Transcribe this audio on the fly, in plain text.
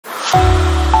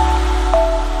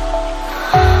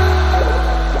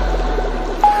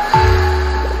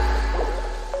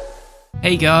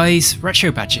Hey guys, Retro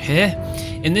Badger here.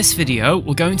 In this video,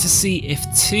 we're going to see if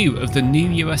 2 of the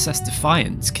new USS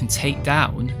Defiants can take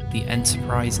down the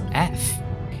Enterprise F.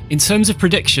 In terms of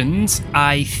predictions,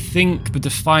 I think the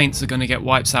Defiants are going to get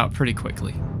wiped out pretty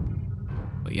quickly.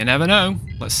 But you never know.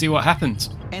 Let's see what happens.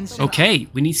 Okay,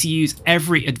 we need to use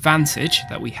every advantage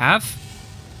that we have.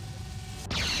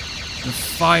 The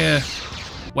fire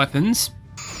weapons.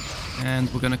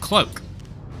 And we're going to cloak.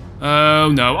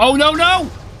 Oh no. Oh no, no!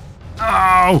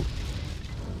 Oh!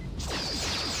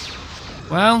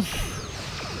 Well,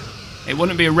 it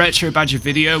wouldn't be a Retro Badger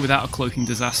video without a cloaking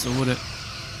disaster, would it?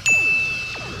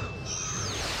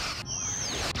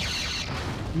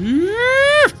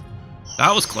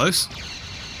 That was close.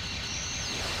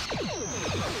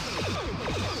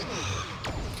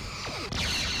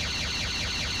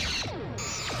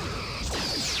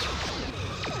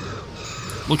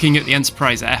 Looking at the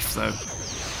Enterprise F though,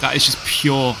 that is just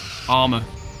pure armor.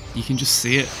 You can just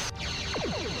see it.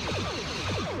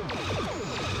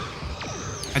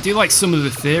 I do like some of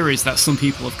the theories that some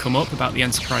people have come up about the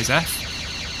Enterprise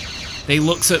F. They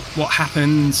looked at what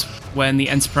happened when the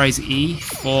Enterprise E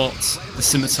fought the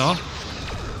Scimitar.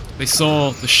 They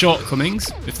saw the shortcomings,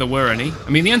 if there were any. I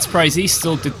mean, the Enterprise E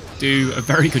still did do a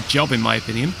very good job, in my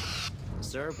opinion.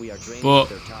 Sir, we are but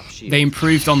they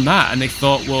improved on that, and they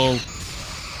thought, well,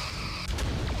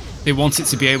 they want it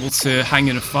to be able to hang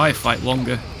in a firefight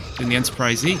longer than the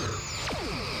Enterprise E.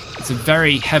 It's a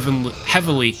very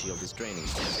heavily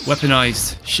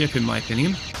weaponized ship, in my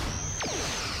opinion.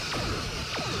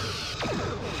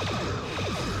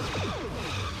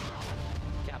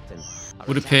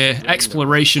 Would appear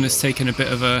exploration has taken a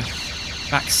bit of a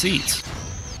back seat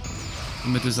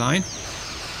in the design.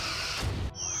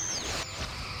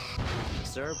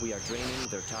 Sir, we are draining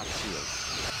their top shield.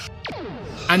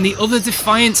 And the other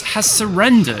Defiant has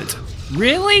surrendered.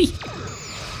 Really?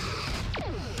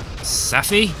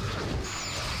 Safi,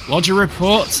 lodge a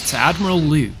report to Admiral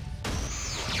Liu.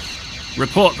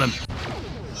 Report them.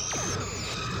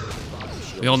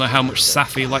 We all know how much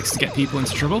Safi likes to get people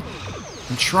into trouble.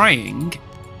 I'm trying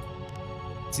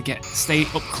to stay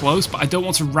up close, but I don't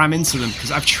want to ram into them because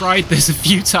I've tried this a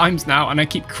few times now and I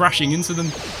keep crashing into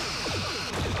them.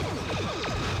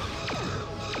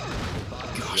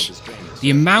 Gosh, the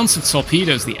amount of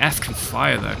torpedoes the F can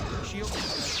fire though.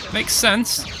 Makes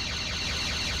sense.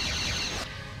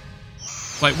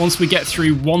 Like, once we get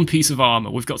through one piece of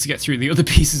armor, we've got to get through the other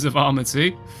pieces of armor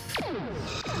too.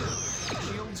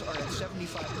 Shields are at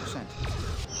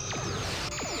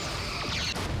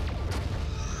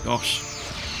 75%. Gosh.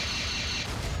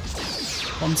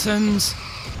 Quantums.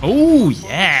 Oh,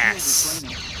 yes!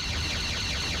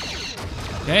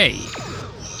 Okay.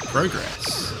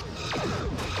 Progress.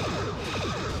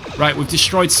 Right, we've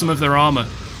destroyed some of their armor.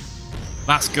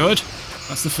 That's good.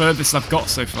 That's the furthest I've got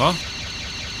so far.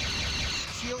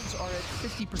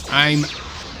 I'm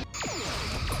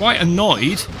quite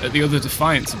annoyed at the other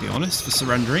Defiant, to be honest, for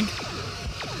surrendering.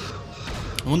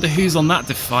 I wonder who's on that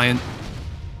Defiant.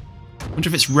 I wonder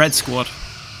if it's Red Squad.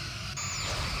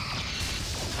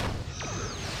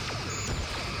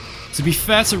 To be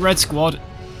fair to Red Squad...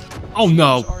 Oh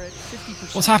no!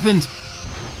 What's happened?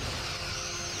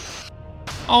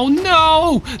 Oh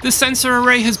no! The sensor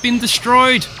array has been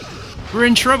destroyed! We're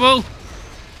in trouble!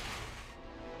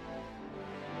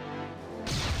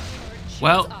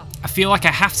 Well, I feel like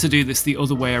I have to do this the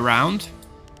other way around,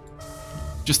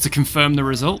 just to confirm the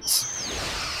results.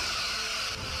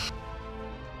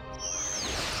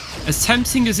 As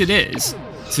tempting as it is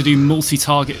to do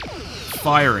multi-target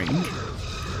firing,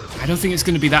 I don't think it's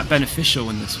going to be that beneficial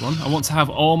in this one. I want to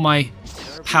have all my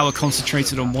power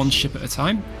concentrated on one ship at a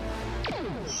time,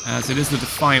 as it is the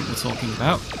Defiant we're talking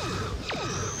about.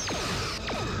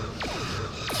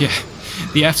 Yeah,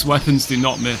 the F's weapons do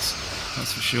not miss,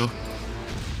 that's for sure.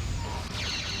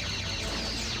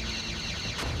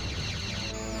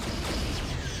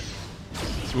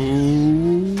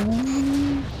 Ooh.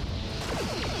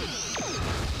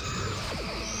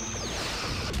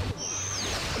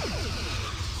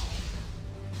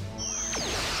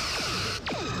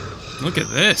 Look at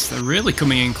this, they're really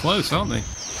coming in close, aren't they?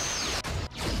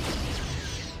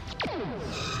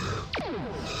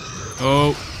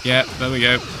 Oh, yeah, there we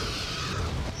go.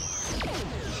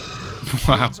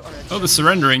 Wow. Oh, they're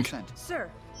surrendering.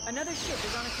 Sir, another ship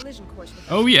is on a collision course with us.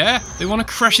 Oh yeah, they want to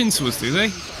crash into us, do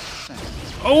they?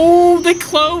 Oh, they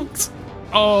cloaked!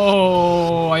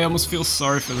 Oh, I almost feel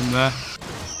sorry for them there.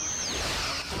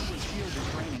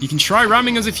 You can try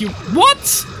ramming us if you...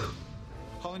 What?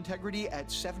 Hull integrity at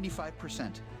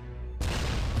 75%.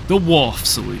 The wharf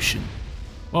solution.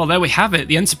 Well, there we have it.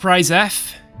 The Enterprise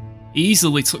F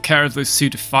easily took care of those two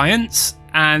Defiants,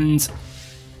 And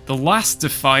the last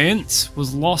Defiant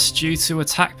was lost due to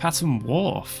attack pattern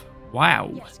warp.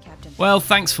 Wow. Yes, Captain. Well,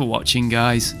 thanks for watching,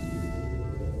 guys.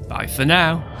 Bye for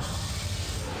now.